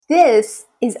This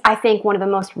is, I think, one of the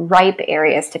most ripe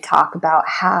areas to talk about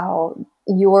how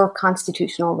your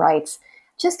constitutional rights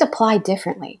just apply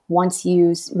differently once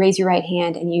you raise your right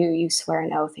hand and you swear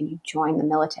an oath and you join the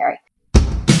military.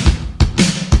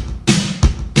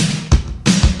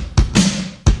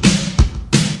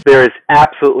 There is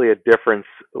absolutely a difference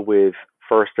with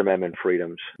First Amendment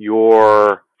freedoms.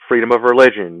 Your freedom of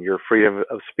religion, your freedom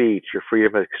of speech, your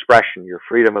freedom of expression, your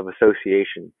freedom of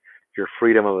association, your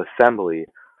freedom of assembly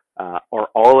are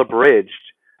all abridged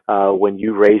when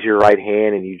you raise your right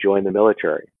hand and you join the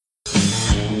military.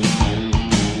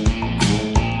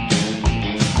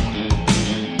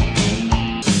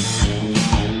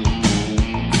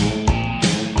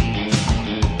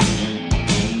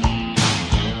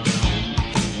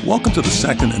 Welcome to the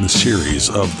second in the series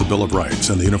of the Bill of Rights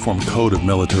and the Uniform Code of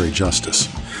Military Justice.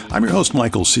 I'm your host,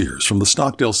 Michael Sears, from the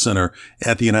Stockdale Center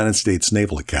at the United States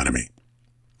Naval Academy.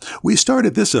 We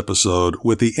started this episode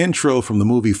with the intro from the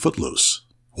movie Footloose.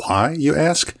 Why, you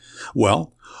ask?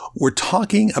 Well, we're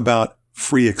talking about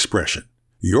free expression.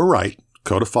 Your right,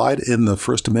 codified in the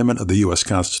First Amendment of the U.S.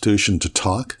 Constitution, to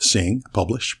talk, sing,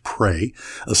 publish, pray,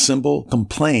 assemble,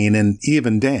 complain, and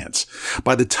even dance.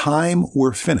 By the time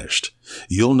we're finished,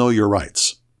 you'll know your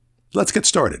rights. Let's get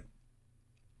started.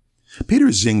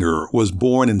 Peter Singer was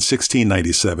born in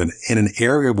 1697 in an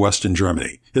area of Western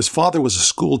Germany. His father was a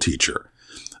school teacher.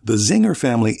 The Singer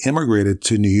family immigrated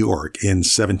to New York in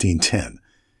 1710.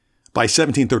 By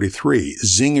 1733,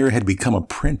 Singer had become a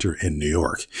printer in New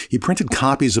York. He printed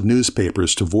copies of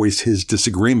newspapers to voice his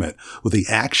disagreement with the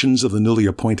actions of the newly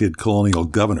appointed colonial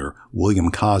governor,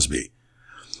 William Cosby.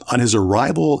 On his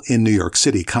arrival in New York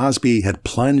City, Cosby had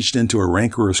plunged into a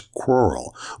rancorous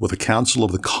quarrel with the council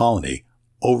of the colony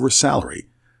over salary.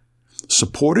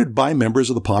 Supported by members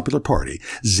of the Popular Party,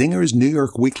 Singer's New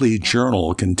York Weekly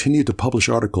Journal continued to publish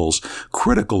articles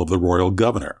critical of the royal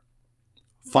governor.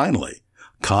 Finally,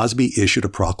 Cosby issued a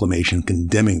proclamation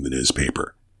condemning the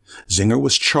newspaper. Singer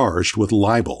was charged with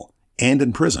libel and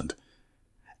imprisoned.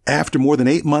 After more than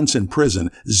 8 months in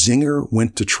prison, Singer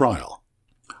went to trial.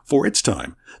 For its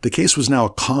time, the case was now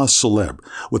a cause célèbre,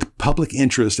 with public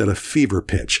interest at a fever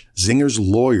pitch. Singer's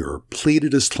lawyer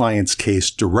pleaded his client's case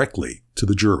directly to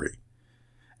the jury.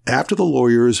 After the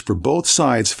lawyers for both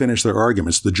sides finished their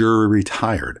arguments, the jury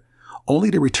retired,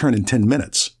 only to return in 10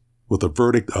 minutes with a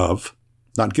verdict of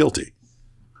not guilty.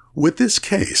 With this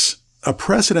case, a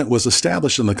precedent was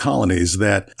established in the colonies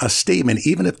that a statement,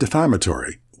 even if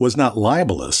defamatory, was not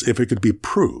libelous if it could be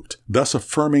proved, thus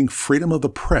affirming freedom of the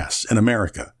press in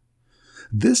America.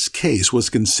 This case was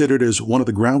considered as one of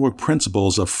the groundwork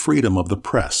principles of freedom of the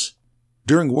press.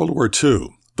 During World War II,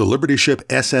 the Liberty ship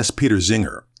SS Peter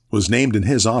Singer was named in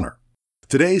his honor.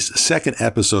 Today's second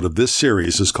episode of this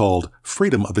series is called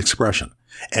Freedom of Expression,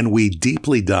 and we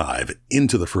deeply dive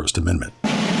into the First Amendment.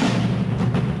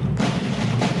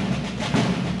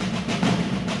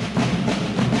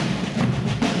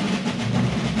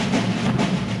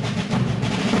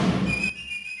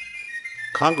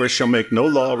 Congress shall make no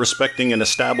law respecting an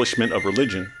establishment of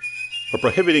religion, or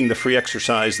prohibiting the free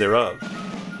exercise thereof,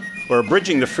 or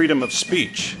abridging the freedom of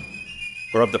speech,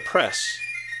 or of the press,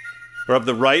 or of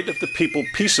the right of the people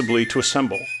peaceably to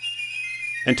assemble,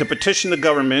 and to petition the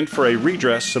government for a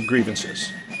redress of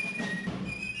grievances.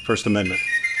 First Amendment.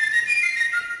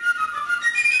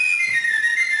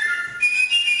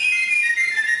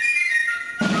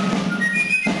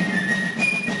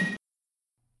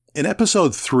 In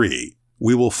episode 3,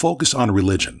 we will focus on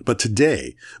religion, but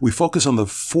today we focus on the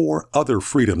 4 other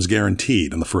freedoms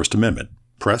guaranteed in the First Amendment: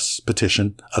 press,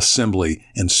 petition, assembly,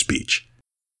 and speech.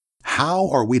 How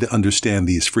are we to understand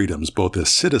these freedoms both as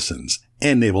citizens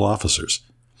and naval officers?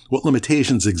 What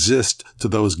limitations exist to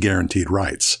those guaranteed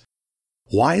rights?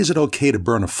 Why is it okay to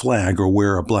burn a flag or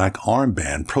wear a black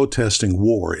armband protesting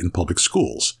war in public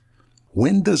schools?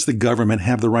 When does the government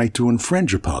have the right to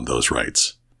infringe upon those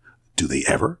rights? Do they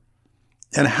ever?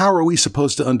 And how are we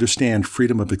supposed to understand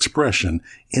freedom of expression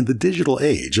in the digital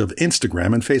age of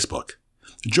Instagram and Facebook?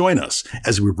 Join us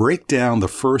as we break down the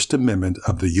First Amendment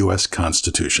of the U.S.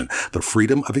 Constitution, the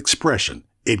freedom of expression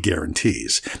it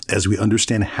guarantees, as we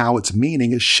understand how its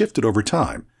meaning has shifted over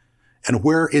time and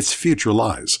where its future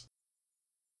lies.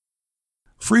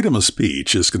 Freedom of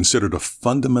speech is considered a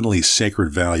fundamentally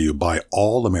sacred value by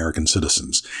all American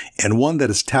citizens, and one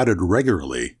that is touted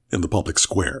regularly in the public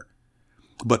square.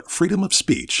 But freedom of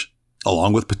speech,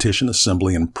 along with petition,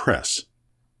 assembly, and press,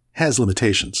 has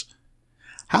limitations.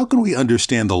 How can we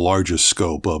understand the larger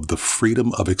scope of the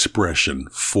freedom of expression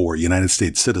for United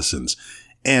States citizens,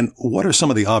 and what are some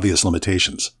of the obvious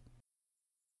limitations?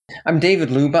 I'm David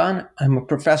Luban. I'm a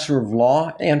professor of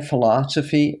law and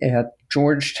philosophy at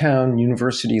Georgetown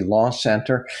University Law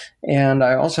Center, and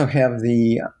I also have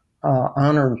the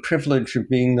honor and privilege of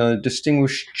being the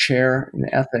Distinguished Chair in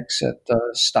Ethics at the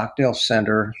Stockdale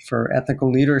Center for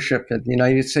Ethical Leadership at the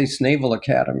United States Naval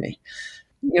Academy.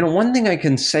 One thing I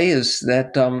can say is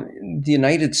that the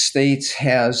United States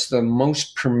has the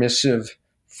most permissive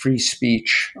free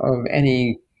speech of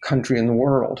any country in the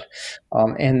world.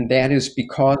 And that is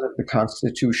because of the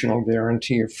constitutional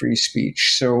guarantee of free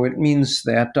speech. So it means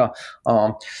that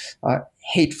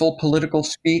hateful political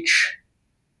speech,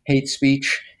 hate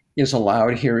speech, is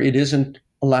allowed here. It isn't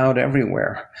allowed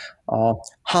everywhere.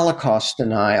 Holocaust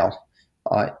denial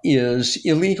is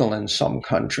illegal in some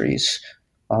countries.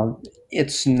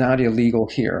 It's not illegal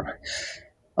here.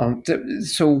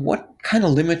 So what kind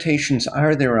of limitations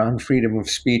are there on freedom of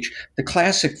speech? The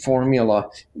classic formula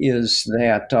is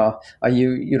that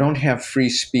you don't have free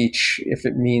speech if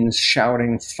it means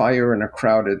shouting fire in a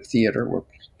crowded theater where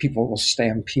people will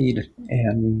stampede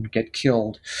and get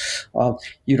killed.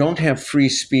 You don't have free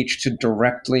speech to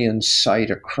directly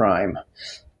incite a crime.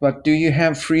 But do you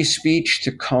have free speech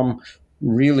to come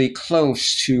really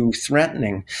close to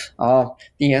threatening?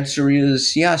 The answer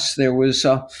is yes. There was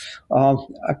a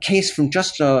case from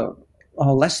just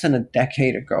less than a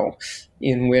decade ago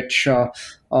in which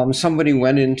somebody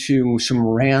went into some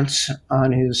rants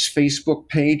on his Facebook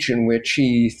page in which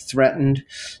he threatened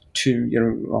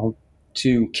to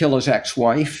kill his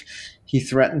ex-wife. He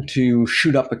threatened to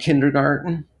shoot up a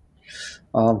kindergarten.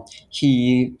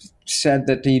 He said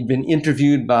that he'd been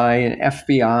interviewed by an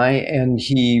FBI and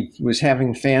he was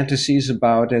having fantasies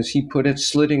about, as he put it,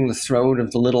 slitting the throat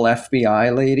of the little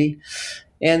FBI lady.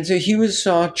 And so he was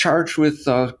charged with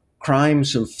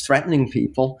crimes of threatening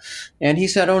people. And he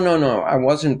said, oh, no, I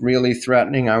wasn't really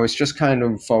threatening. I was just kind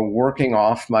of working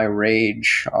off my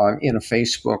rage in a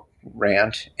Facebook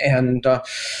rant. And,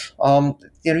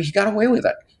 he got away with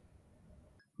it.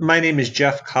 My name is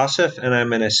Jeff Kosseff, and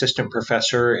I'm an assistant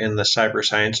professor in the cyber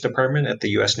science department at the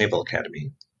U.S. Naval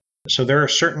Academy. So there are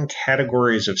certain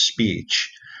categories of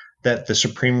speech that the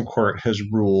Supreme Court has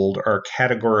ruled are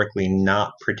categorically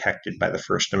not protected by the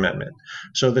First Amendment.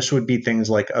 So this would be things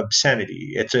like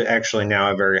obscenity. It's actually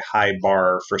now a very high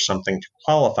bar for something to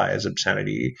qualify as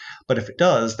obscenity, but if it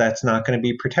does, that's not going to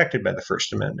be protected by the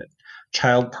First Amendment.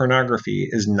 Child pornography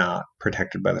is not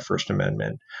protected by the First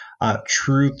Amendment.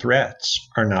 True threats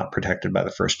are not protected by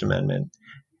the First Amendment.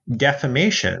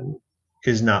 Defamation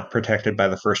is not protected by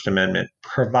the First Amendment,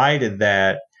 provided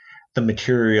that the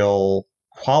material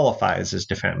qualifies as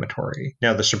defamatory.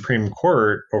 Now, the Supreme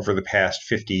Court over the past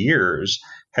 50 years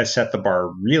has set the bar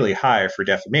really high for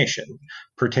defamation,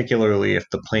 particularly if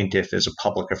the plaintiff is a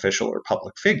public official or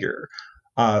public figure.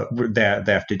 That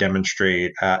they have to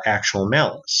demonstrate actual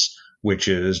malice, which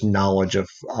is knowledge of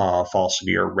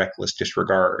falsity or reckless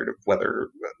disregard of whether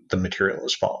the material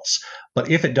is false.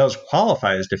 But if it does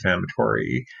qualify as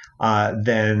defamatory,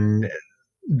 then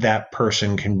that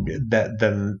person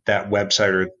that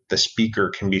website or the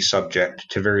speaker can be subject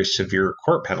to very severe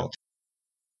court penalties.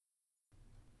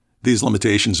 These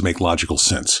limitations make logical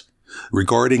sense.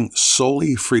 Regarding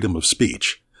solely freedom of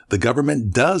speech, the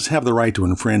government does have the right to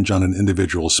infringe on an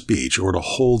individual's speech or to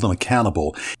hold them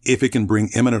accountable if it can bring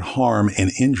imminent harm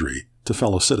and injury to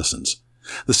fellow citizens.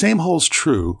 The same holds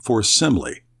true for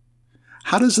assembly.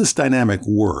 How does this dynamic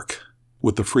work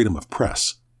with the freedom of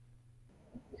press?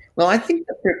 Well, I think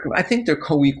they're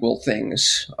co-equal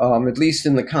things. At least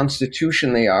in the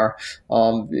Constitution, they are.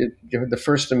 The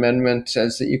First Amendment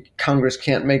says that Congress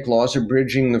can't make laws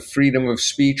abridging the freedom of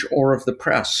speech or of the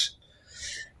press.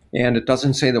 And it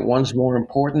doesn't say that one's more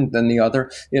important than the other.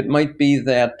 It might be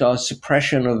that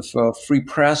suppression of free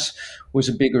press was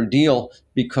a bigger deal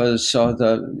because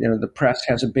the press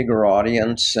has a bigger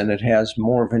audience and it has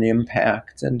more of an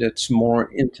impact and it's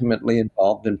more intimately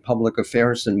involved in public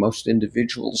affairs than most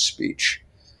individuals' speech.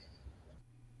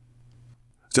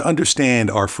 To understand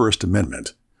our First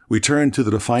Amendment, we turn to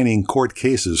the defining court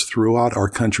cases throughout our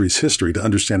country's history to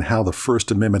understand how the First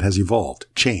Amendment has evolved,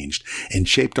 changed, and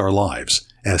shaped our lives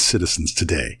as citizens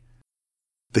today.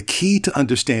 The key to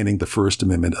understanding the First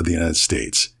Amendment of the United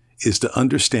States is to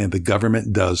understand the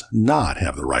government does not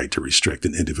have the right to restrict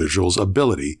an individual's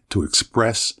ability to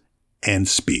express and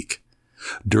speak.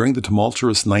 During the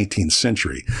tumultuous 19th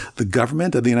century, the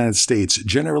government of the United States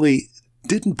generally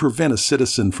didn't prevent a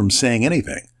citizen from saying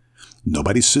anything.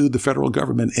 Nobody sued the federal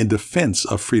government in defense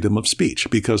of freedom of speech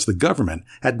because the government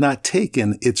had not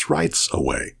taken its rights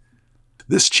away.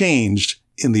 This changed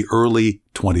in the early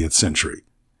 20th century.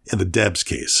 In the Debs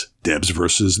case, Debs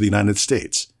versus the United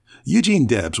States, Eugene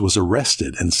Debs was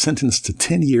arrested and sentenced to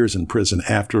 10 years in prison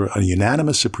after a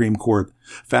unanimous Supreme Court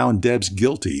found Debs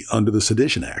guilty under the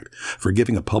Sedition Act for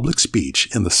giving a public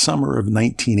speech in the summer of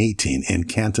 1918 in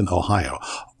Canton, Ohio,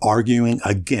 arguing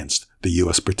against the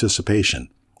U.S. participation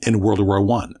in World War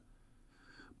I.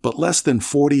 But less than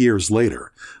 40 years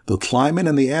later, the climate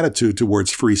and the attitude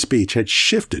towards free speech had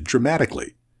shifted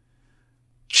dramatically.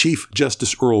 Chief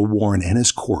Justice Earl Warren and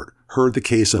his court heard the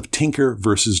case of Tinker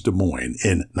versus Des Moines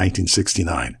in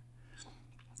 1969.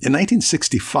 In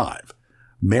 1965,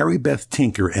 Mary Beth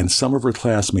Tinker and some of her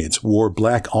classmates wore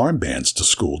black armbands to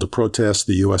school to protest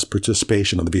the U.S.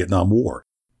 participation in the Vietnam War.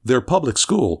 Their public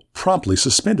school promptly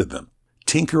suspended them.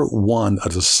 Tinker won a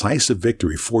decisive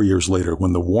victory 4 years later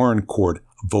when the Warren court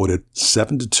voted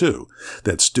 7-2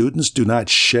 that students do not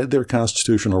shed their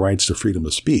constitutional rights to freedom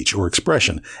of speech or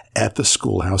expression at the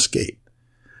schoolhouse gate.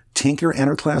 Tinker and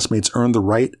her classmates earned the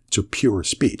right to pure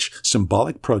speech,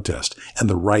 symbolic protest, and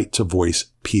the right to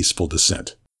voice peaceful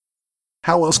dissent.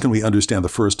 How else can we understand the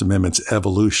First Amendment's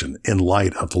evolution in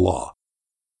light of the law?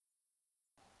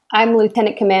 I'm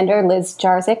Lieutenant Commander Liz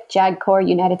Jarzik, JAG Corps,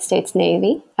 United States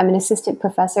Navy. I'm an assistant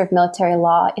professor of military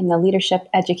law in the Leadership,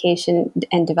 Education,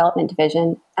 and Development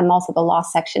Division. I'm also the law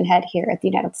section head here at the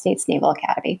United States Naval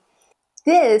Academy.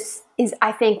 This is,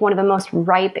 I think, one of the most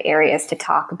ripe areas to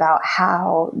talk about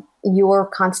how your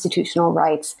constitutional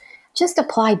rights just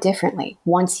apply differently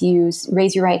once you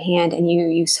raise your right hand and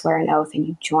you swear an oath and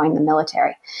you join the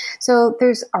military. So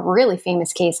there's a really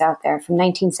famous case out there from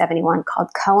 1971 called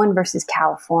Cohen versus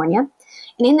California.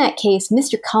 And in that case,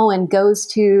 Mr. Cohen goes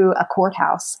to a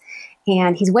courthouse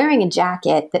and he's wearing a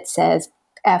jacket that says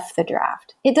F the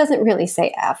draft. It doesn't really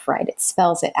say F, right? It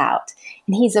spells it out.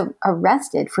 And he's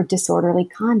arrested for disorderly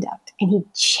conduct. And he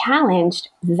challenged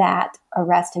that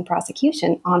arrest and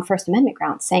prosecution on First Amendment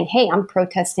grounds, saying, hey, I'm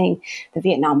protesting the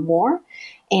Vietnam War,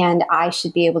 and I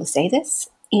should be able to say this.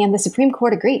 And the Supreme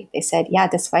Court agreed. They said, yeah,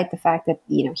 despite the fact that,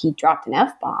 he dropped an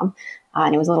F-bomb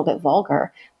and it was a little bit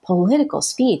vulgar, political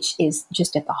speech is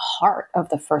just at the heart of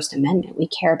the First Amendment. We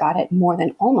care about it more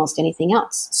than almost anything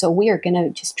else. So we are going to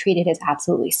just treat it as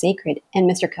absolutely sacred. And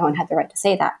Mr. Cohen had the right to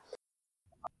say that.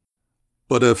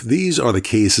 But if these are the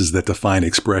cases that define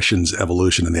expression's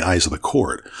evolution in the eyes of the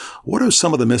court, what are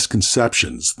some of the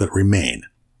misconceptions that remain?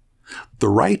 The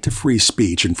right to free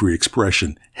speech and free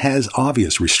expression has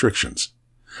obvious restrictions,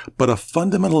 but a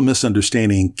fundamental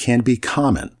misunderstanding can be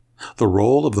common: the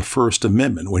role of the First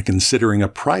Amendment when considering a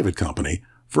private company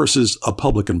versus a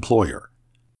public employer.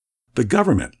 The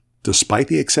government, despite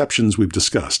the exceptions we've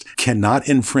discussed, cannot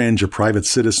infringe a private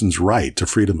citizen's right to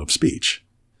freedom of speech.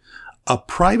 A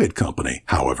private company,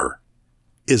 however,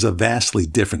 is a vastly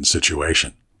different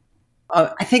situation.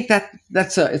 I think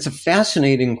it's a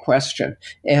fascinating question.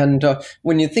 And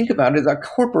when you think about it, a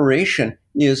corporation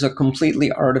is a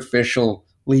completely artificial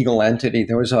legal entity.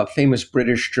 There was a famous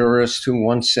British jurist who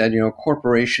once said, a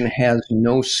corporation has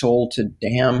no soul to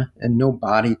damn and no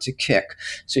body to kick.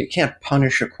 So you can't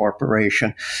punish a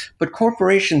corporation. But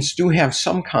corporations do have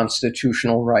some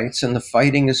constitutional rights, and the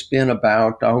fighting has been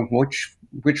about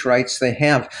which rights they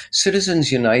have.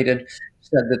 Citizens United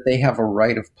said that they have a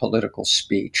right of political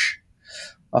speech.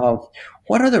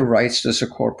 What other rights does a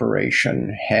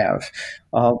corporation have?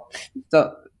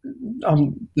 The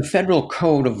Federal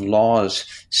Code of Laws,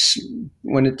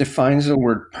 when it defines the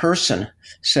word person,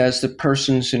 says that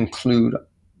persons include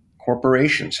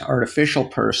corporations, artificial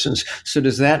persons. So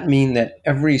does that mean that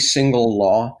every single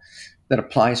law that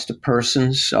applies to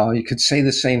persons, you could say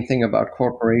the same thing about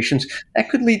corporations? That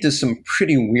could lead to some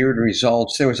pretty weird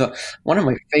results. There was one of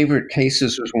my favorite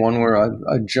cases was one where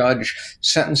a judge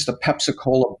sentenced a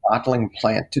Pepsi-Cola bottling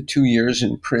plant to 2 years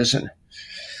in prison.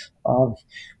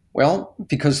 Well,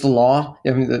 because the law,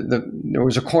 there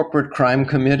was a corporate crime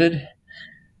committed,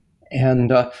 and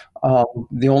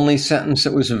the only sentence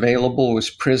that was available was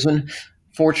prison.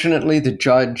 Fortunately, the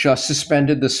judge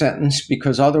suspended the sentence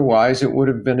because otherwise it would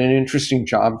have been an interesting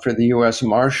job for the U.S.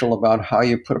 Marshal about how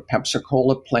you put a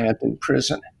Pepsi-Cola plant in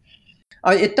prison.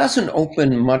 It doesn't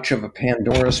open much of a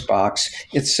Pandora's box.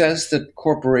 It says that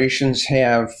corporations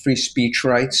have free speech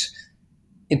rights.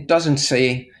 It doesn't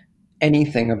say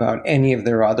anything about any of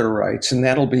their other rights, and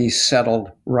that'll be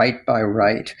settled right by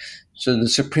right. So the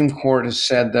Supreme Court has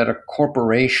said that a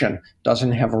corporation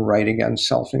doesn't have a right against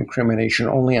self-incrimination.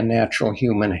 Only a natural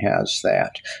human has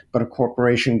that. But a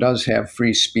corporation does have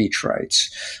free speech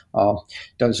rights. What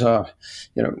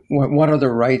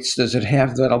other rights does it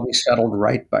have? That'll be settled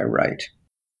right by right.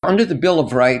 Under the Bill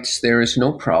of Rights, there is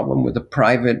no problem with a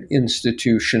private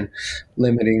institution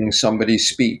limiting somebody's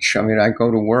speech. I mean, I go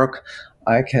to work.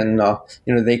 I can,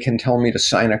 they can tell me to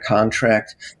sign a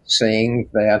contract saying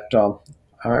that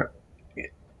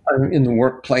I'm in the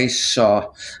workplace.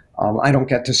 I don't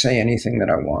get to say anything that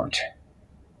I want.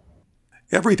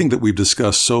 Everything that we've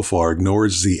discussed so far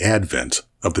ignores the advent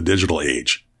of the digital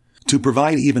age. To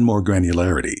provide even more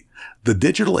granularity, the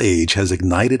digital age has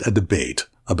ignited a debate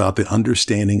about the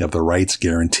understanding of the rights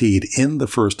guaranteed in the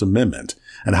First Amendment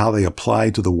and how they apply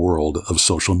to the world of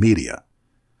social media.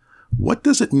 What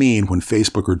does it mean when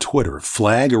Facebook or Twitter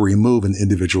flag or remove an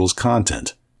individual's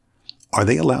content? Are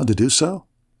they allowed to do so?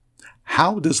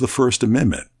 How does the First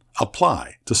Amendment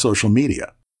apply to social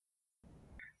media?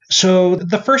 So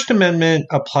the First Amendment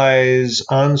applies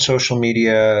on social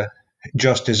media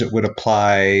just as it would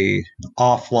apply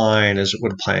offline, as it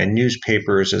would apply in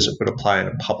newspapers, as it would apply in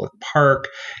a public park,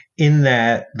 in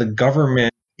that the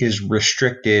government is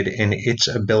restricted in its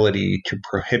ability to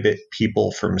prohibit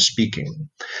people from speaking.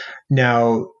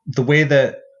 Now, the way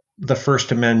that the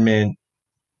First Amendment,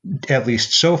 at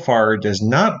least so far, does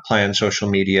not apply on social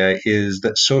media is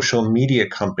that social media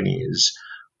companies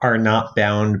are not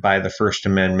bound by the First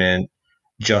Amendment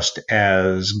just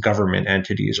as government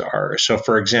entities are. So,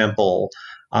 for example,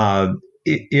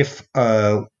 if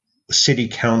a city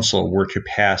council were to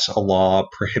pass a law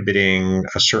prohibiting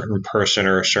a certain person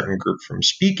or a certain group from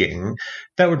speaking,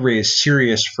 that would raise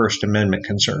serious First Amendment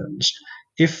concerns.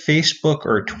 If Facebook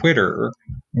or Twitter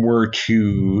were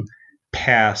to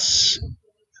pass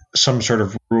some sort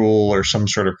of rule or some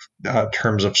sort of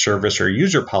terms of service or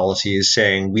user policies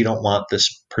saying we don't want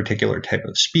this particular type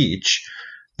of speech,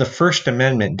 the First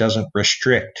Amendment doesn't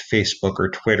restrict Facebook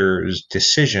or Twitter's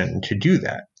decision to do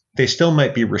that. They still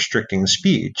might be restricting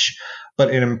speech, but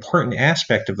an important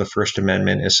aspect of the First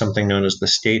Amendment is something known as the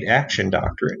state action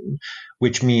doctrine,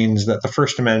 which means that the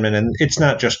First Amendment, and it's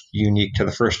not just unique to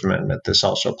the First Amendment, this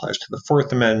also applies to the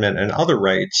Fourth Amendment and other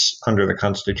rights under the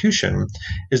Constitution,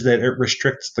 is that it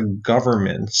restricts the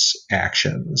government's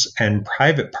actions, and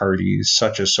private parties,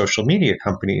 such as social media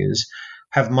companies,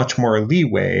 have much more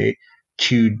leeway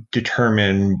to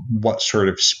determine what sort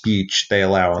of speech they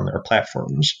allow on their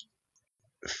platforms.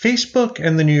 Facebook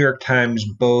and the New York Times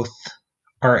both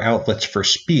are outlets for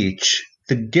speech.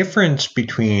 The difference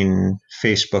between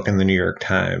Facebook and the New York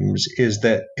Times is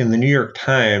that in the New York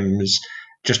Times,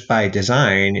 just by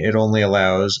design, it only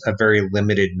allows a very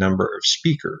limited number of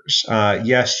speakers.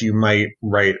 Yes, you might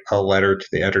write a letter to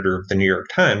the editor of the New York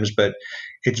Times, but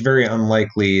it's very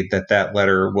unlikely that that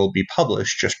letter will be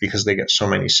published just because they get so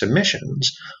many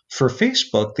submissions. For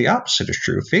Facebook, the opposite is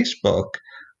true. Facebook,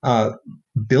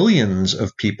 billions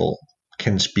of people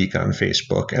can speak on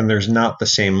Facebook, and there's not the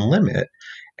same limit.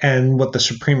 And what the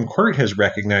Supreme Court has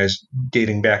recognized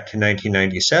dating back to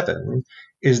 1997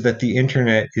 is that the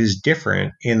internet is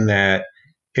different in that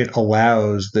it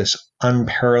allows this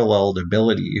unparalleled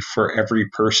ability for every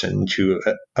person to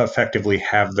effectively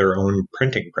have their own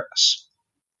printing press.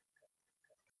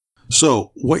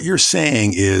 So what you're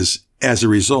saying is, as a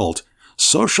result,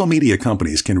 social media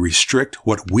companies can restrict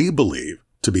what we believe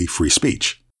to be free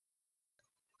speech.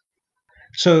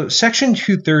 So Section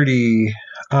 230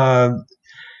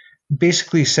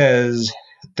 basically says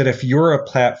that if you're a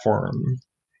platform,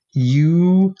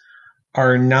 you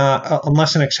are not,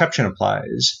 unless an exception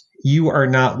applies, you are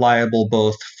not liable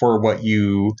both for what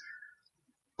you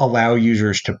allow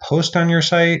users to post on your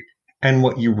site and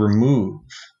what you remove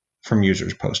from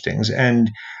users' postings. And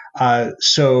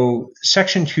so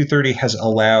Section 230 has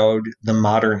allowed the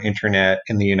modern internet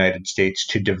in the United States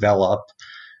to develop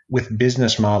with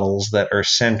business models that are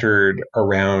centered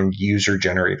around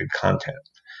user-generated content.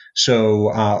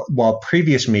 So while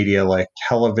previous media like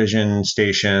television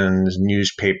stations,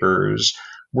 newspapers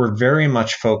were very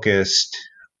much focused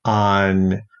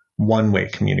on one-way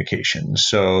communication,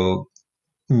 so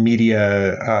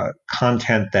media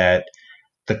content that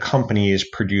the companies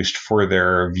produced for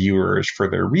their viewers, for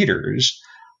their readers,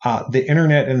 the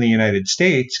internet in the United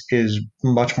States is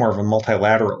much more of a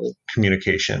multilateral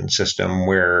communication system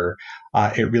where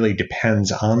it really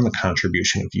depends on the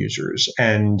contribution of users.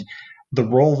 And the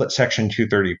role that Section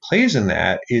 230 plays in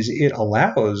that is it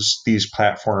allows these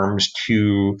platforms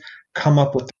to come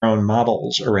up with their own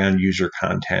models around user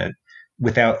content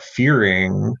without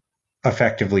fearing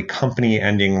effectively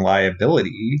company-ending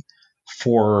liability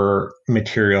for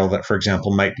material that, for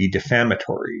example, might be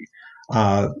defamatory.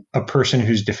 A person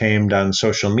who's defamed on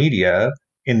social media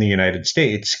in the United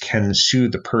States can sue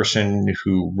the person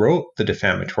who wrote the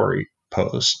defamatory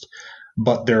post,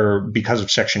 but because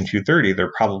of Section 230,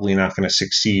 they're probably not going to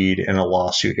succeed in a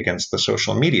lawsuit against the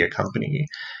social media company.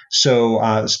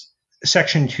 So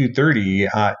Section 230,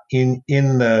 in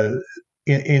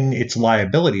its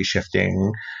liability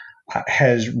shifting,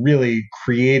 has really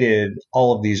created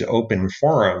all of these open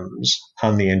forums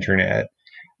on the internet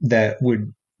that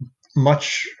would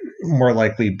much more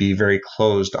likely be very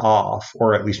closed off,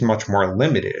 or at least much more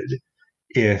limited,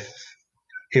 if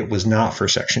it was not for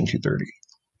Section 230.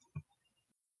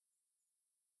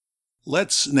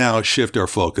 Let's now shift our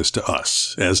focus to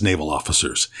us as naval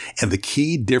officers and the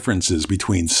key differences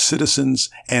between citizens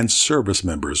and service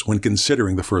members when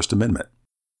considering the First Amendment.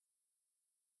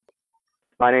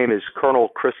 My name is Colonel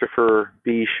Christopher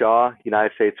B. Shaw,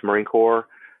 United States Marine Corps,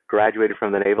 graduated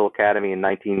from the Naval Academy in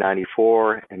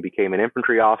 1994 and became an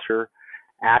infantry officer.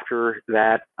 After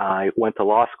that, I went to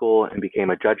law school and became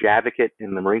a judge advocate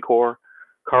in the Marine Corps.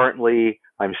 Currently,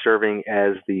 I'm serving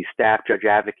as the staff judge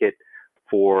advocate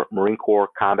for Marine Corps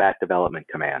Combat Development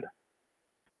Command.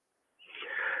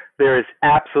 There is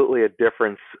absolutely a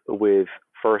difference with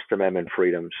First Amendment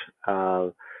freedoms.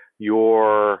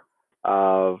 Your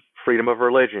freedom of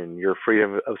religion, your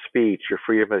freedom of speech, your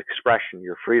freedom of expression,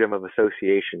 your freedom of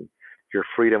association, your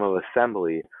freedom of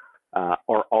assembly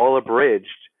are all abridged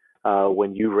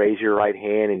when you raise your right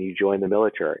hand and you join the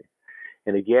military.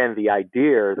 And again,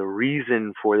 the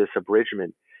reason for this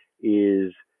abridgment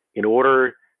is in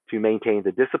order to maintain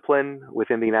the discipline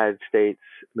within the United States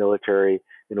military,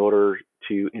 in order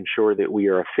to ensure that we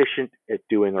are efficient at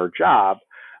doing our job,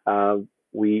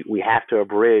 we have to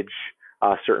abridge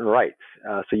certain rights.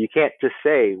 So you can't just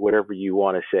say whatever you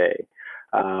want to say.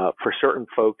 For certain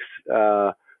folks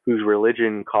whose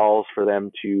religion calls for them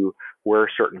to wear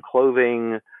certain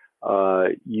clothing,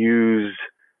 use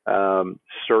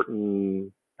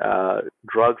certain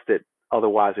drugs that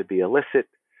otherwise would be illicit,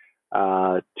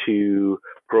 to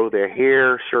grow their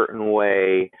hair a certain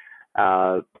way,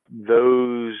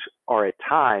 those are at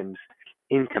times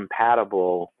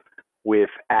incompatible with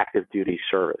active duty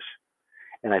service.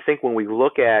 And I think when we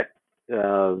look at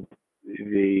the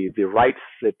rights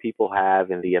that people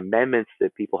have and the amendments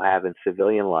that people have in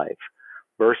civilian life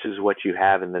versus what you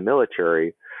have in the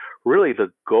military, really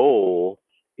the goal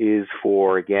is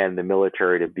for, again, the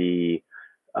military to be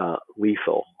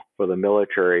lethal, for the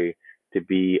military to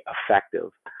be effective,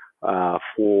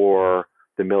 for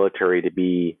the military to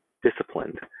be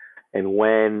disciplined. And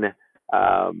when,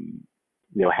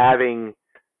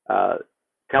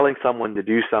 telling someone to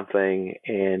do something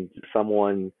and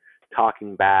someone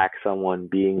talking back, someone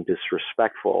being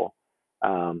disrespectful,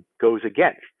 goes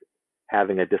against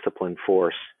having a disciplined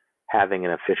force, having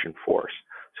an efficient force.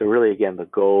 So really, again, the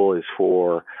goal is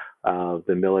for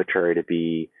the military to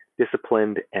be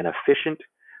disciplined and efficient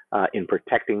in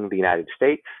protecting the United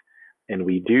States. And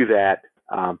we do that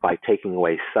by taking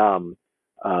away some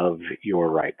of your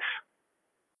rights.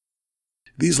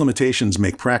 These limitations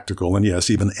make practical and, yes,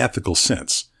 even ethical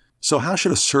sense. So how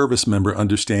should a service member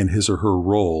understand his or her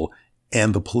role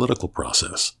and the political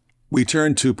process? We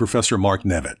turn to Professor Mark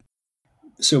Nevitt.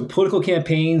 So political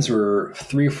campaigns were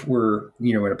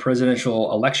in a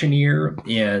presidential election year,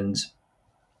 and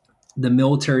the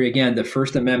military, again, the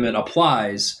First Amendment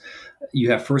applies. You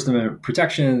have First Amendment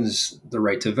protections, the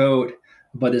right to vote,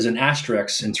 but there's an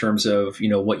asterisk in terms of,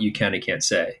 what you can and can't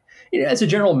say. As a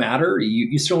general matter,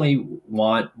 you certainly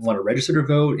want to register to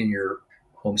vote in your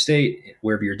home state,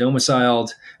 wherever you're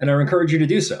domiciled, and I encourage you to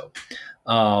do so.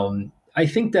 I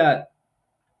think that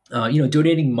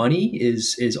donating money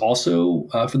is also,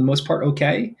 for the most part,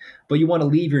 okay, but you want to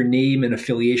leave your name and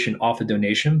affiliation off the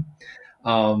donation.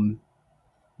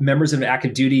 Members of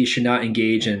active duty should not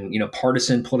engage in,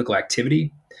 partisan political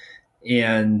activity,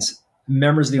 and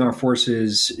members of the armed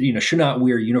forces, should not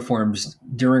wear uniforms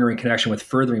during or in connection with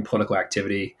furthering political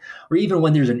activity, or even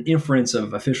when there's an inference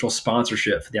of official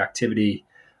sponsorship for the activity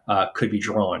could be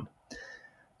drawn.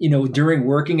 During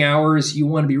working hours, you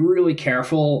want to be really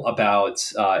careful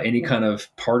about any kind of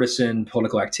partisan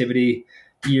political activity.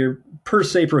 You're per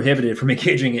se prohibited from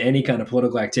engaging in any kind of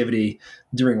political activity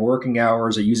during working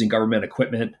hours or using government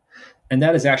equipment. And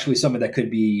that is actually something that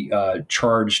could be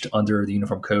charged under the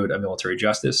Uniform Code of Military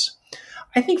Justice.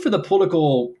 I think for the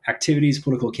political activities,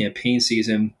 political campaign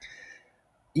season,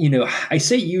 I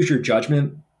say use your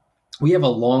judgment. We have a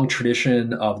long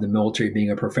tradition of the military being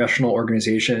a professional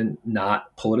organization,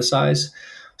 not politicized.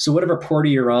 So whatever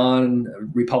party you're on,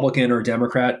 Republican or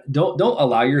Democrat, don't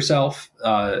allow yourself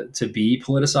to be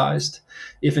politicized.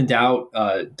 If in doubt,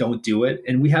 don't do it.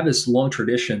 And we have this long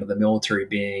tradition of the military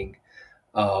being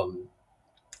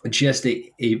just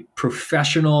a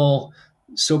professional,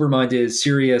 sober-minded,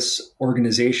 serious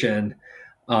organization.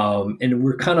 And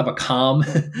we're kind of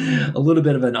a little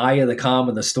bit of an eye of the calm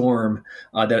of the storm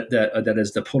that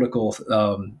is the political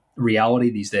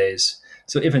reality these days.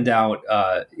 So if in doubt,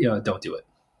 don't do it.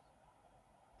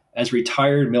 as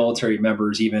retired military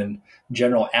members. Even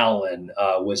General Allen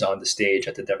was on the stage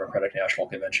at the Democratic National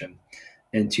Convention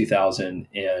in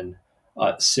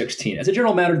 2016. As a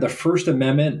general matter, the First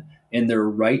Amendment and their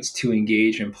rights to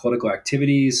engage in political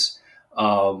activities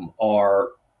are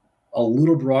a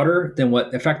little broader than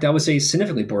what, in fact, I would say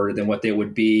significantly broader than what they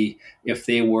would be if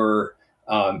they were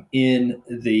in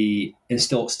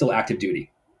still active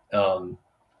duty.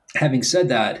 Having said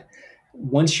that,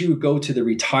 once you go to the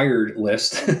retired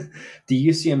list, the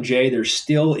UCMJ, there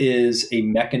still is a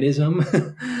mechanism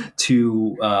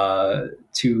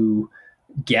to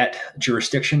get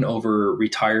jurisdiction over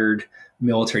retired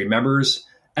military members.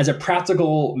 As a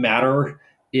practical matter,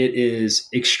 it is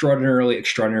extraordinarily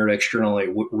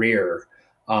rare.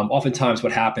 Oftentimes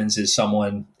what happens is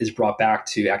someone is brought back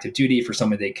to active duty for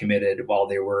something they committed while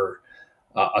they were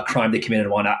a crime they committed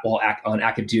while on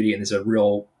active duty, and there's a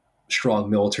real strong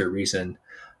military reason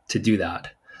to do that.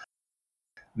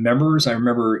 Members, I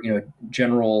remember,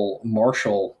 General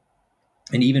Marshall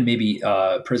and even maybe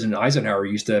President Eisenhower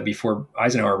before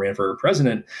Eisenhower ran for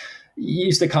president,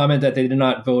 used to comment that they did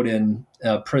not vote in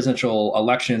presidential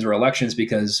elections or elections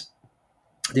because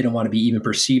they didn't want to be even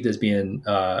perceived as being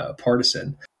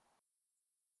partisan.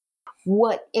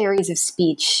 What areas of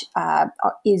speech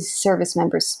is service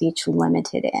members' speech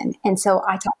limited in? And so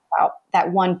I talk about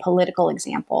that one political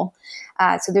example.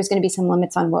 So there's going to be some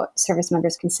limits on what service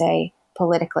members can say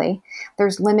politically.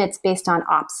 There's limits based on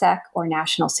OPSEC or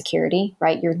national security,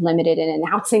 right? You're limited in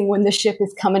announcing when the ship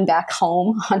is coming back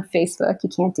home on Facebook. You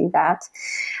can't do that.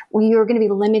 You're going to be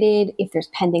limited if there's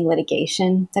pending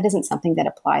litigation. That isn't something that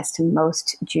applies to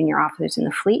most junior officers in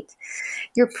the fleet.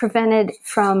 You're prevented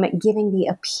from giving the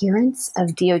appearance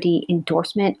of DoD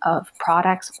endorsement of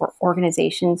products or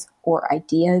organizations or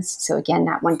ideas. So again,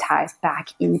 that one ties back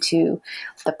into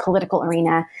the political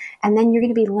arena. And then you're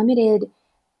going to be limited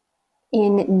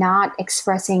in not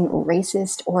expressing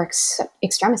racist or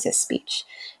extremist speech.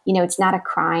 It's not a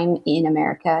crime in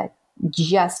America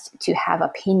just to have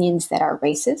opinions that are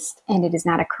racist, and it is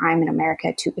not a crime in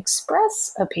America to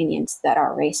express opinions that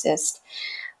are racist,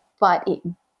 but it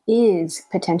is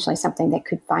potentially something that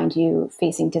could find you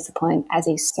facing discipline as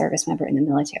a service member in the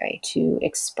military to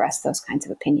express those kinds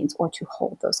of opinions or to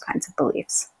hold those kinds of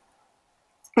beliefs.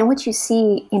 And what you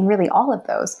see in really all of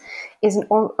those is an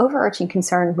overarching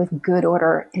concern with good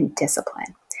order and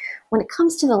discipline. When it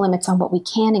comes to the limits on what we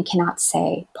can and cannot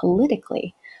say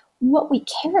politically, what we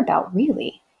care about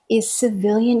really is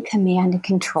civilian command and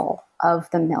control of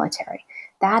the military.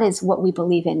 That is what we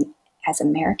believe in as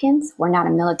Americans. We're not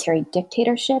a military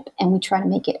dictatorship, and we try to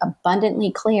make it abundantly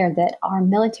clear that our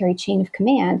military chain of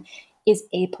command is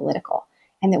apolitical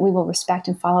and that we will respect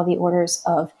and follow the orders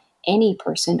of any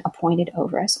person appointed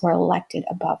over us or elected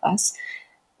above us,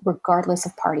 regardless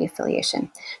of party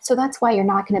affiliation. So that's why you're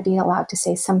not going to be allowed to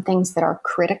say some things that are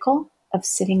critical of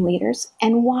sitting leaders,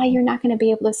 and why you're not going to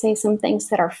be able to say some things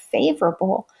that are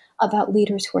favorable about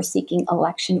leaders who are seeking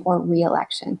election or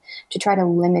re-election, to try to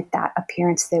limit that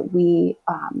appearance that we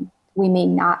may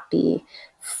not be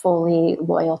fully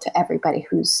loyal to everybody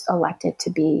who's elected to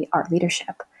be our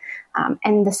leadership.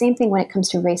 And the same thing when it comes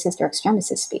to racist or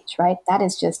extremist speech, right? That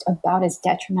is just about as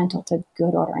detrimental to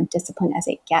good order and discipline as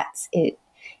it gets. It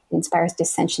inspires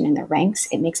dissension in the ranks.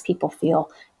 It makes people feel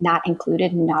not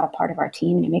included and not a part of our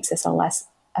team, and it makes us a less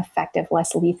effective,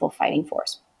 less lethal fighting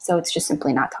force. So it's just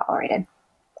simply not tolerated.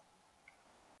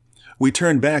 We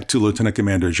turn back to Lieutenant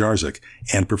Commander Jarzyk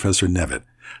and Professor Nevitt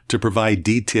to provide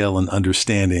detail and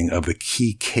understanding of the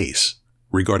key case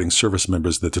regarding service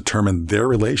members that determine their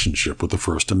relationship with the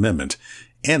First Amendment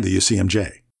and the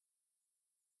UCMJ.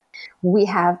 We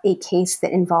have a case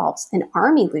that involves an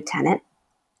Army lieutenant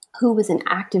who was an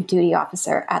active duty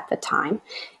officer at the time,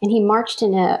 and he marched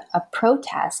in a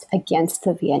protest against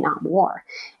the Vietnam War.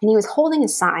 And he was holding a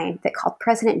sign that called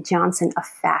President Johnson a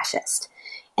fascist.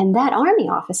 And that Army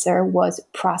officer was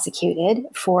prosecuted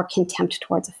for contempt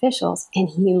towards officials, and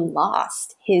he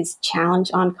lost his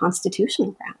challenge on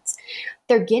constitutional grounds.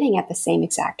 They're getting at the same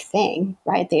exact thing,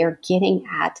 right? They are getting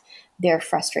at their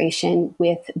frustration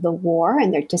with the war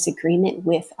and their disagreement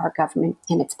with our government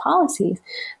and its policies.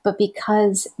 But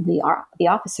because the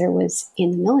officer was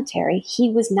in the military, he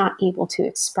was not able to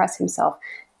express himself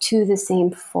to the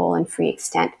same full and free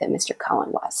extent that Mr.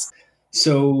 Cohen was.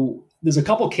 So there's a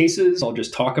couple cases I'll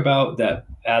just talk about that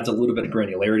adds a little bit of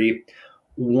granularity.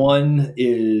 One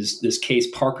is this case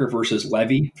Parker versus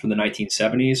Levy from the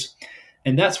 1970s.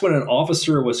 And that's when an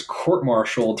officer was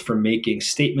court-martialed for making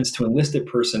statements to enlisted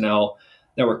personnel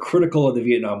that were critical of the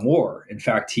Vietnam War. In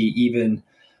fact, he even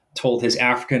told his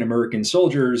African-American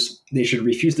soldiers they should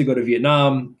refuse to go to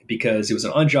Vietnam because it was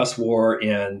an unjust war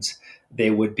and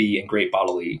they would be in great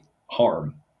bodily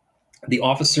harm. The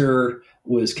officer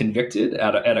was convicted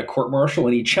at a court martial,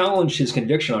 and he challenged his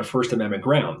conviction on First Amendment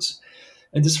grounds.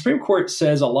 And the Supreme Court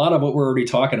says a lot of what we're already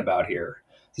talking about here.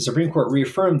 The Supreme Court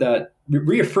reaffirmed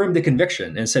the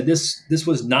conviction and said this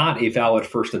was not a valid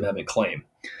First Amendment claim.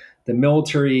 The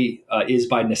military is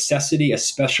by necessity a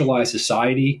specialized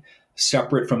society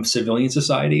separate from civilian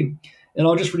society. And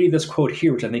I'll just read this quote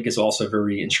here, which I think is also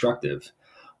very instructive.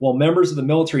 While members of the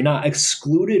military not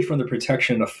excluded from the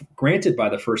protection granted by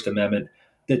the First Amendment,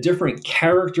 the different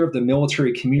character of the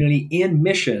military community and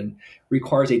mission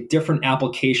requires a different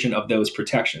application of those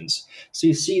protections. So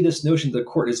you see this notion that the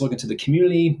court is looking to the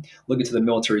community, looking to the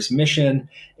military's mission,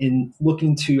 and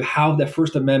looking to how the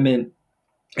First Amendment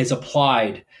is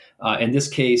applied. In this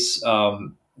case,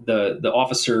 the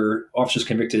officer's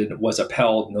convicted was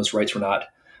upheld, and those rights were not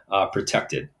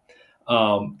protected.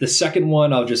 The second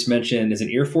one I'll just mention is an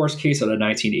Air Force case out of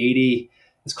 1980.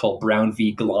 It's called Brown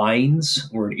v. Glines,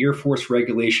 where an Air Force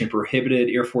regulation prohibited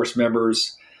Air Force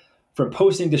members from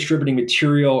posting, distributing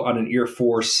material on an Air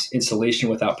Force installation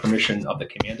without permission of the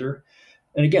commander.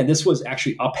 And again, this was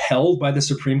actually upheld by the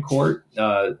Supreme Court.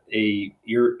 An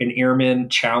airman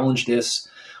challenged this,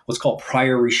 what's called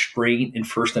prior restraint in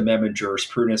First Amendment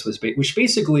jurisprudence, which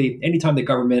basically, anytime the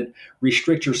government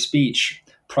restricts your speech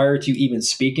prior to even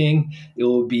speaking, it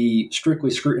will be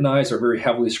strictly scrutinized or very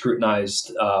heavily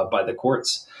scrutinized by the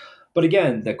courts. But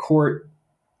again, the court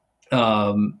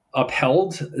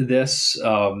upheld this,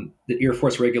 the Air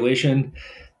Force regulation,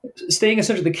 stating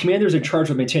essentially the commander is in charge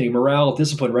of maintaining morale,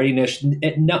 discipline, readiness.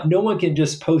 No one can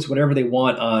just post whatever they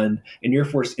want on an Air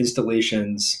Force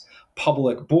installation's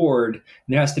public board, and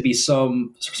there has to be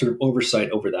some sort of oversight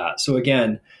over that. So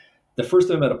again, the First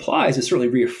Amendment applies. It's certainly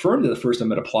reaffirmed that the First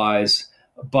Amendment applies,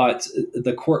 but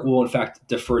the court will in fact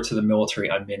defer to the military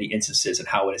on many instances and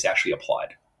how it is actually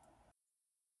applied.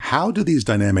 How do these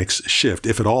dynamics shift,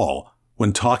 if at all,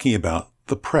 when talking about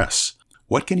the press?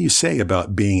 What can you say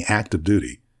about being active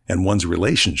duty and one's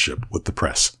relationship with the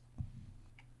press?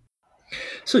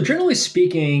 So generally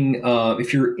speaking,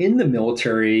 if you're in the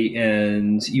military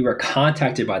and you are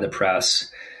contacted by the press,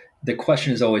 the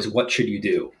question is always, what should you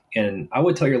do? And I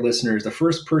would tell your listeners, the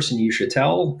first person you should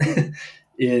tell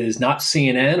is not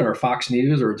CNN or Fox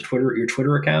News or your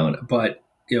Twitter account, but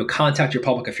contact your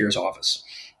public affairs office.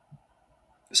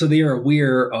 So they are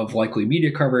aware of likely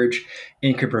media coverage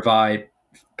and can provide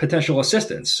potential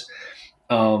assistance.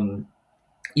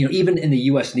 Even in the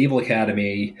U.S. Naval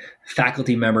Academy,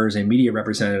 faculty members and media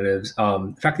representatives,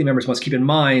 faculty members must keep in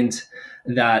mind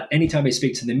that anytime they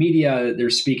speak to the media, they're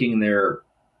speaking in their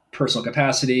personal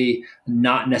capacity,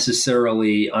 not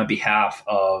necessarily on behalf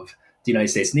of the United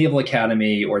States Naval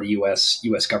Academy or the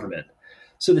U.S. government.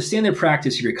 So the standard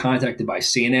practice if you're contacted by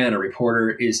CNN or reporter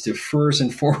is to first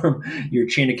inform your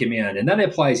chain of command. And that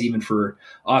applies even for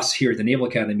us here at the Naval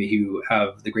Academy who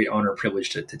have the great honor and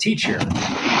privilege to teach here.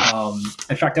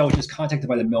 In fact, I was just contacted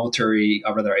by the military,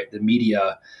 the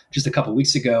media, just a couple of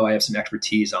weeks ago. I have some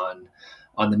expertise on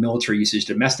the military usage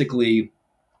domestically.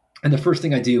 And the first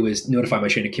thing I do is notify my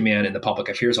chain of command and the public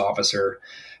affairs officer,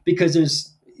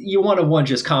 because you want to,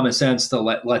 just common sense to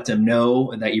let them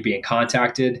know that you're being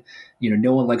contacted.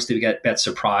 No one likes to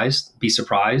be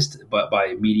surprised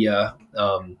by media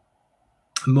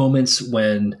moments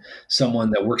when someone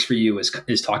that works for you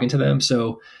is talking to them.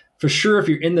 So for sure, if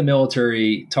you're in the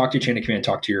military, talk to your chain of command,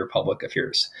 talk to your public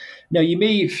affairs. Now, you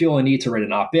may feel a need to write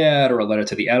an op-ed or a letter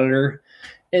to the editor,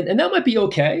 and that might be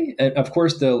okay. And of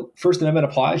course, the First Amendment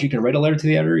applies. You can write a letter to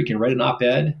the editor. You can write an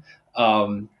op-ed.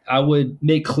 I would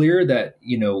make clear that,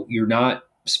 you're not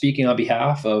speaking on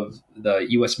behalf of the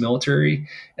U.S. military,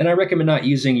 and I recommend not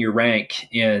using your rank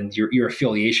and your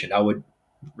affiliation. I would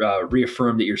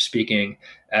reaffirm that you're speaking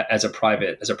as a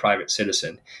private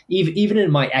citizen. Even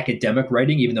in my academic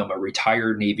writing, even though I'm a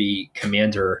retired Navy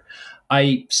commander,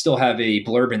 I still have a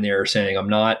blurb in there saying I'm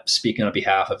not speaking on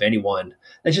behalf of anyone.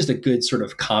 That's just a good sort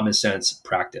of common sense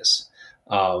practice.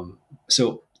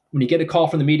 So when you get a call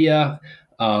from the media,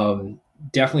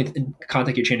 definitely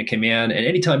contact your chain of command. And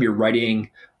anytime you're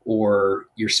writing or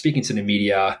you're speaking to the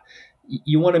media,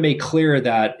 you want to make clear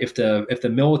that if the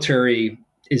military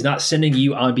is not sending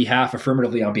you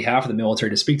affirmatively on behalf of the military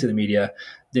to speak to the media,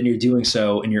 then you're doing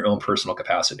so in your own personal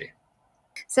capacity.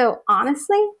 So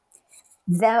honestly,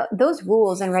 those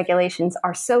rules and regulations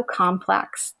are so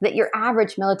complex that your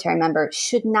average military member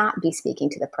should not be speaking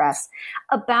to the press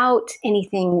about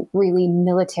anything really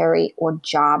military or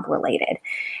job related.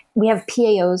 We have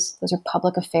PAOs, those are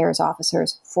public affairs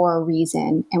officers, for a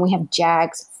reason, and we have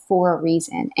JAGs for a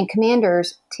reason. And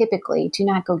commanders typically do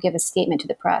not go give a statement to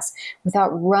the press without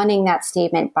running that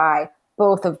statement by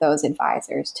both of those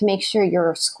advisors to make sure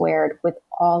you're squared with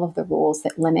all of the rules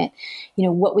that limit,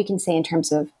 what we can say in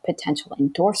terms of potential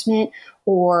endorsement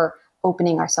or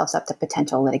opening ourselves up to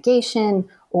potential litigation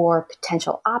or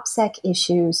potential OPSEC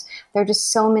issues. There are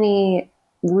just so many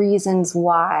reasons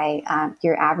why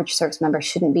your average service member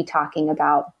shouldn't be talking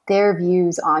about their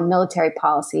views on military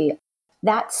policy.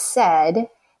 That said,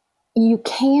 you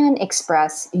can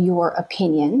express your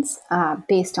opinions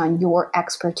based on your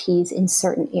expertise in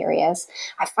certain areas.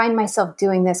 I find myself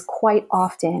doing this quite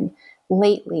often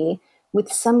lately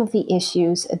with some of the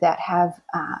issues that have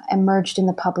emerged in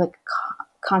the public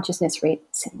consciousness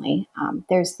recently.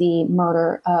 There's the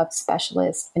murder of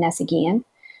Specialist Vanessa Guillen,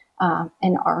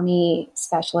 an Army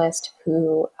specialist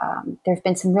who there have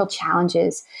been some real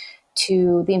challenges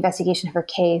to the investigation of her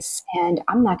case. And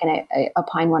I'm not going to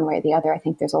opine one way or the other. I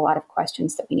think there's a lot of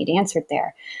questions that we need answered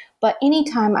there. But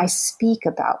anytime I speak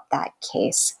about that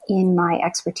case in my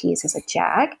expertise as a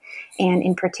JAG, and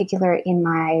in particular in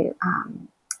my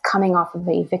coming off of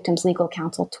a victims legal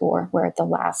counsel tour, where the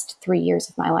last 3 years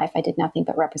of my life I did nothing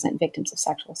but represent victims of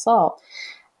sexual assault,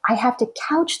 I have to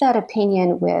couch that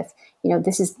opinion with,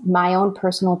 this is my own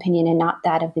personal opinion and not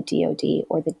that of the DOD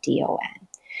or the DON.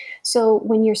 So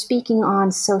when you're speaking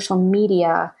on social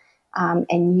media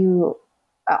and you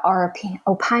are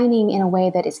opining in a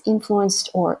way that is influenced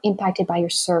or impacted by your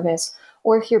service,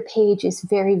 or if your page is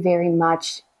very, very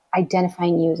much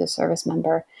identifying you as a service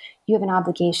member, you have an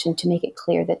obligation to make it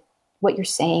clear that what you're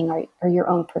saying are your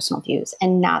own personal views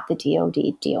and not the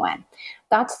DOD, DON.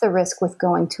 That's the risk with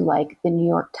going to like the New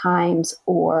York Times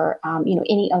or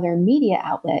any other media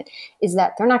outlet, is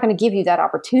that they're not going to give you that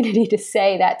opportunity to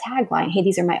say that tagline, hey,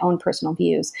 these are my own personal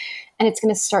views. And it's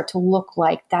going to start to look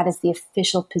like that is the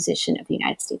official position of the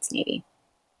United States Navy.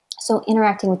 So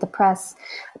interacting with the press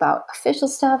about official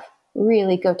stuff,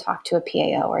 really go talk to a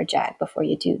PAO or a JAG before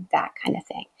you do that kind of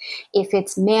thing. If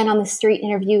it's man on the street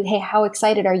interview, hey, how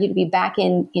excited are you to be back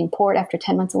in port after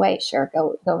 10 months away? Sure,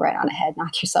 go right on ahead,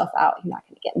 knock yourself out. You're not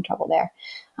going to get in trouble there.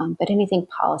 But anything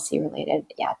policy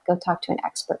related, go talk to an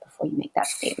expert before you make that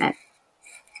statement.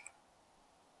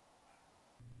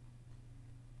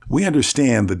 We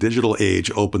understand the digital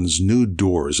age opens new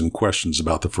doors and questions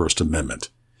about the First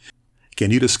Amendment.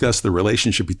 Can you discuss the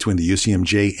relationship between the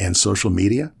UCMJ and social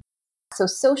media? So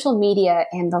social media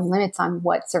and the limits on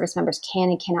what service members can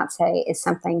and cannot say is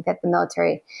something that the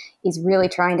military is really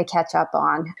trying to catch up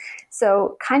on.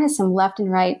 So kind of some left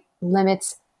and right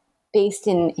limits based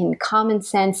in common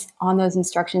sense on those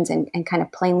instructions and kind of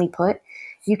plainly put.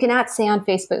 You cannot say on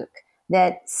Facebook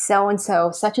that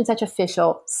so-and-so, such and such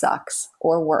official sucks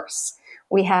or worse.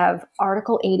 We have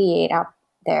Article 88 out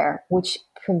there, which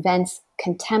prevents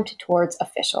contempt towards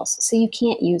officials. So you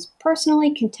can't use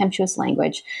personally contemptuous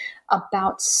language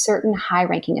about certain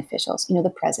high-ranking officials,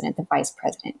 the president, the vice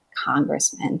president,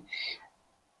 congressmen.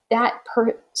 That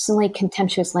personally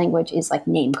contemptuous language is like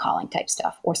name-calling type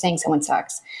stuff or saying someone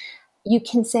sucks. You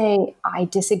can say, I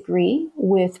disagree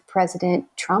with President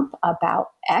Trump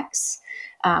about X.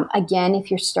 Again, if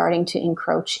you're starting to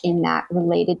encroach in that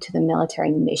related to the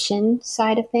military mission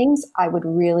side of things, I would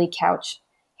really couch,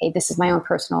 hey, this is my own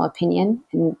personal opinion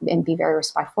and be very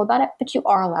respectful about it, but you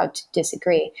are allowed to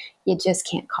disagree. You just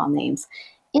can't call names.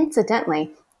 Incidentally,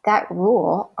 that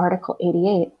rule, Article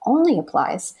 88, only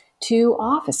applies to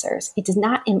officers. It does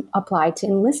not apply to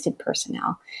enlisted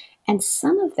personnel. And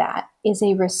some of that is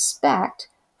a respect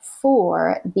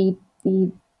for the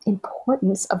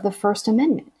importance of the First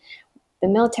Amendment. The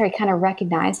military kind of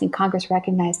recognized, and Congress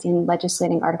recognized in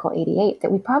legislating Article 88,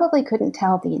 that we probably couldn't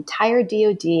tell the entire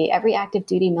DOD, every active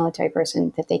duty military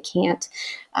person, that they can't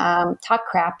talk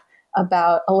crap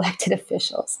about elected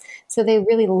officials. So they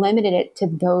really limited it to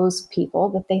those people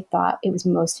that they thought it was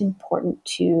most important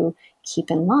to keep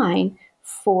in line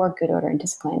for good order and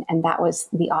discipline. And that was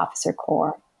the officer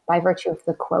corps, by virtue of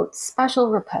the, quote, special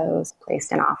repose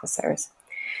placed in officers.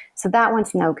 So that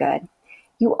one's no good.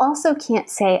 You also can't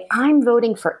say, I'm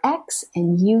voting for X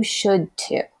and you should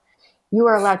too. You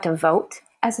are allowed to vote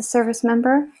as a service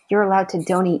member. You're allowed to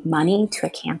donate money to a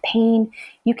campaign.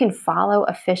 You can follow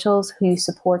officials who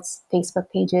supports Facebook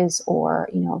pages or,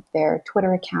 their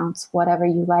Twitter accounts, whatever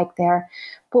you like there.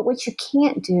 But what you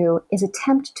can't do is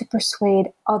attempt to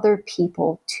persuade other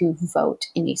people to vote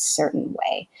in a certain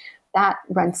way. That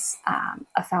runs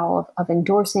afoul of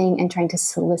endorsing and trying to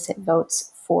solicit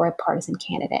votes for a partisan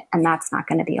candidate, and that's not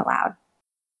going to be allowed.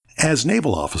 As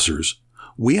naval officers,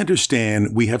 we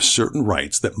understand we have certain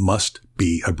rights that must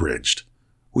be abridged.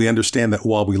 We understand that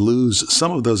while we lose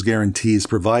some of those guarantees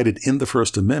provided in the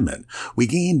First Amendment, we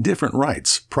gain different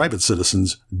rights private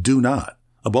citizens do not.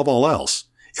 Above all else,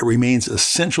 it remains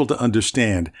essential to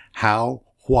understand how,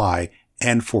 why,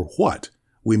 and for what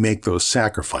we make those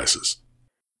sacrifices.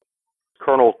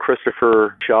 Colonel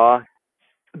Christopher Shaw,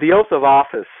 the oath of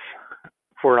office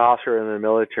for an officer in the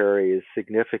military is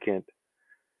significant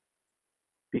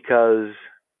because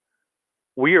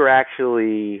we are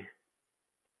actually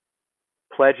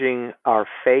pledging our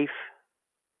faith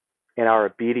and our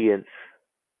obedience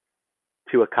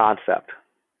to a concept.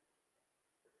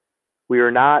 We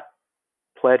are not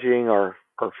pledging our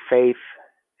faith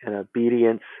and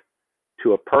obedience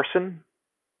to a person,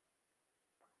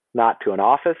 not to an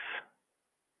office,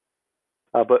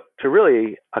 but to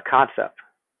really a concept.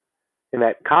 And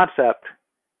that concept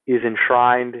is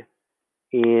enshrined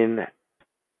in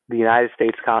the United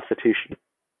States Constitution,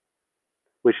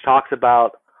 which talks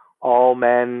about all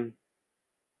men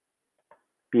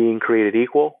being created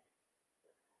equal,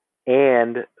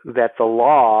 and that the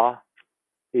law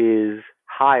is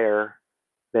higher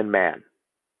than man.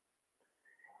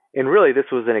 And really, this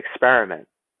was an experiment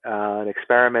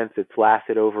that's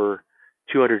lasted over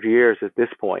 200 years at this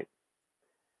point.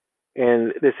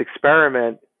 And this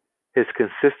experiment has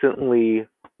consistently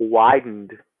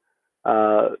widened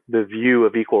the view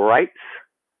of equal rights.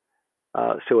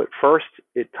 So at first,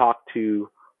 it talked to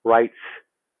rights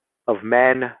of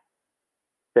men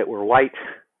that were white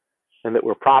and that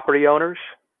were property owners.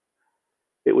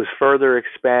 It was further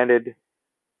expanded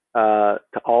to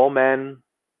all men,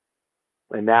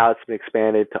 and now it's been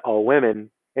expanded to all women,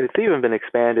 and it's even been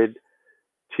expanded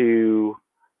to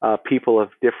people of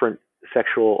different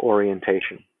sexual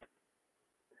orientation.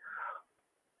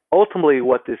 Ultimately,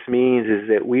 what this means is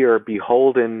that we are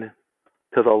beholden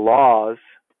to the laws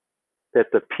that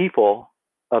the people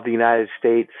of the United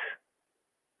States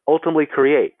ultimately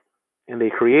create. And they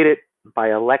create it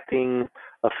by electing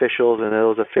officials, and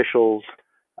those officials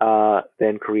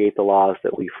then create the laws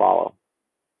that we follow.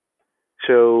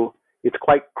 So it's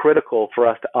quite critical for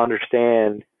us to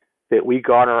understand that we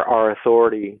garner our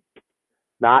authority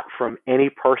not from any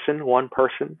person, one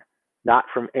person, not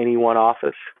from any one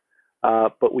office,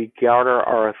 but we garner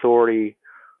our authority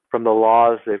from the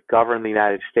laws that govern the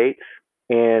United States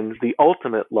and the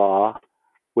ultimate law,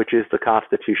 which is the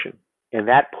Constitution. And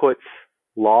that puts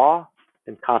law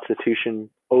and Constitution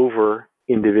over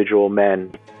individual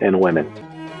men and women.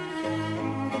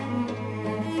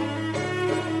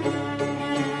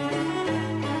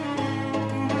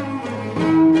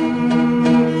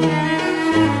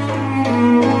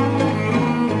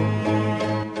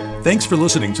 Thanks for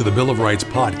listening to the Bill of Rights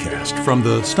podcast from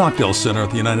the Stockdale Center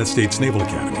at the United States Naval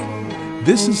Academy.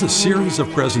 This is a series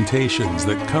of presentations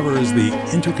that covers the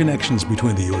interconnections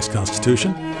between the U.S.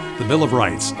 Constitution, the Bill of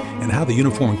Rights, and how the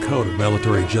Uniform Code of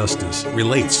Military Justice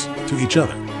relates to each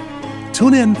other.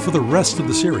 Tune in for the rest of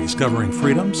the series covering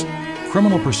freedoms,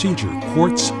 criminal procedure,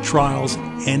 courts, trials,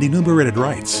 and enumerated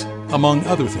rights, among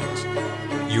other things.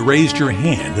 You raised your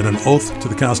hand in an oath to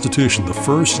the Constitution the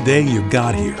first day you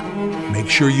got here. Make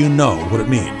sure you know what it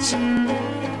means.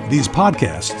 These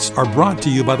podcasts are brought to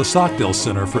you by the Stockdale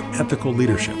Center for Ethical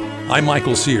Leadership. I'm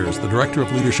Michael Sears, the Director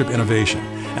of Leadership Innovation,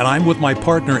 and I'm with my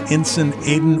partner, Ensign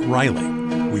Aidan Riley.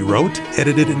 We wrote,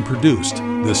 edited, and produced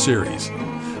this series.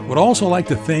 Would also like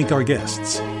to thank our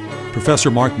guests, Professor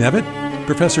Mark Nevitt,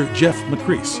 Professor Jeff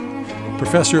McCrease,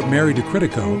 Professor Mary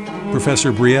DeCritico,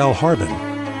 Professor Brielle Harbin,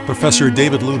 Professor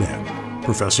David Lunan,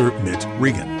 Professor Mitt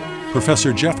Regan,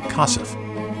 Professor Jeff Kosseff,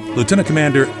 Lieutenant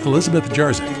Commander Elizabeth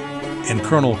Jarzik, and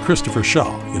Colonel Christopher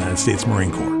Shaw, United States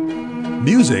Marine Corps.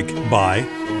 Music by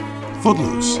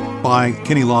Footloose by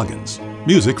Kenny Loggins.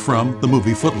 Music from the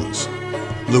movie Footloose.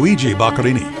 Luigi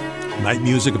Boccherini. Night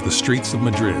music of the streets of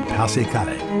Madrid, Passe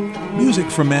Calle. Music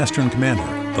from Master and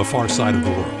Commander, The Far Side of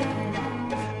the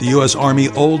World. The U.S. Army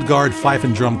Old Guard Fife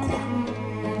and Drum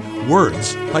Corps.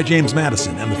 Words by James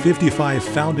Madison and the 55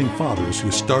 founding fathers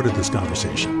who started this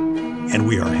conversation. And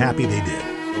we are happy they did.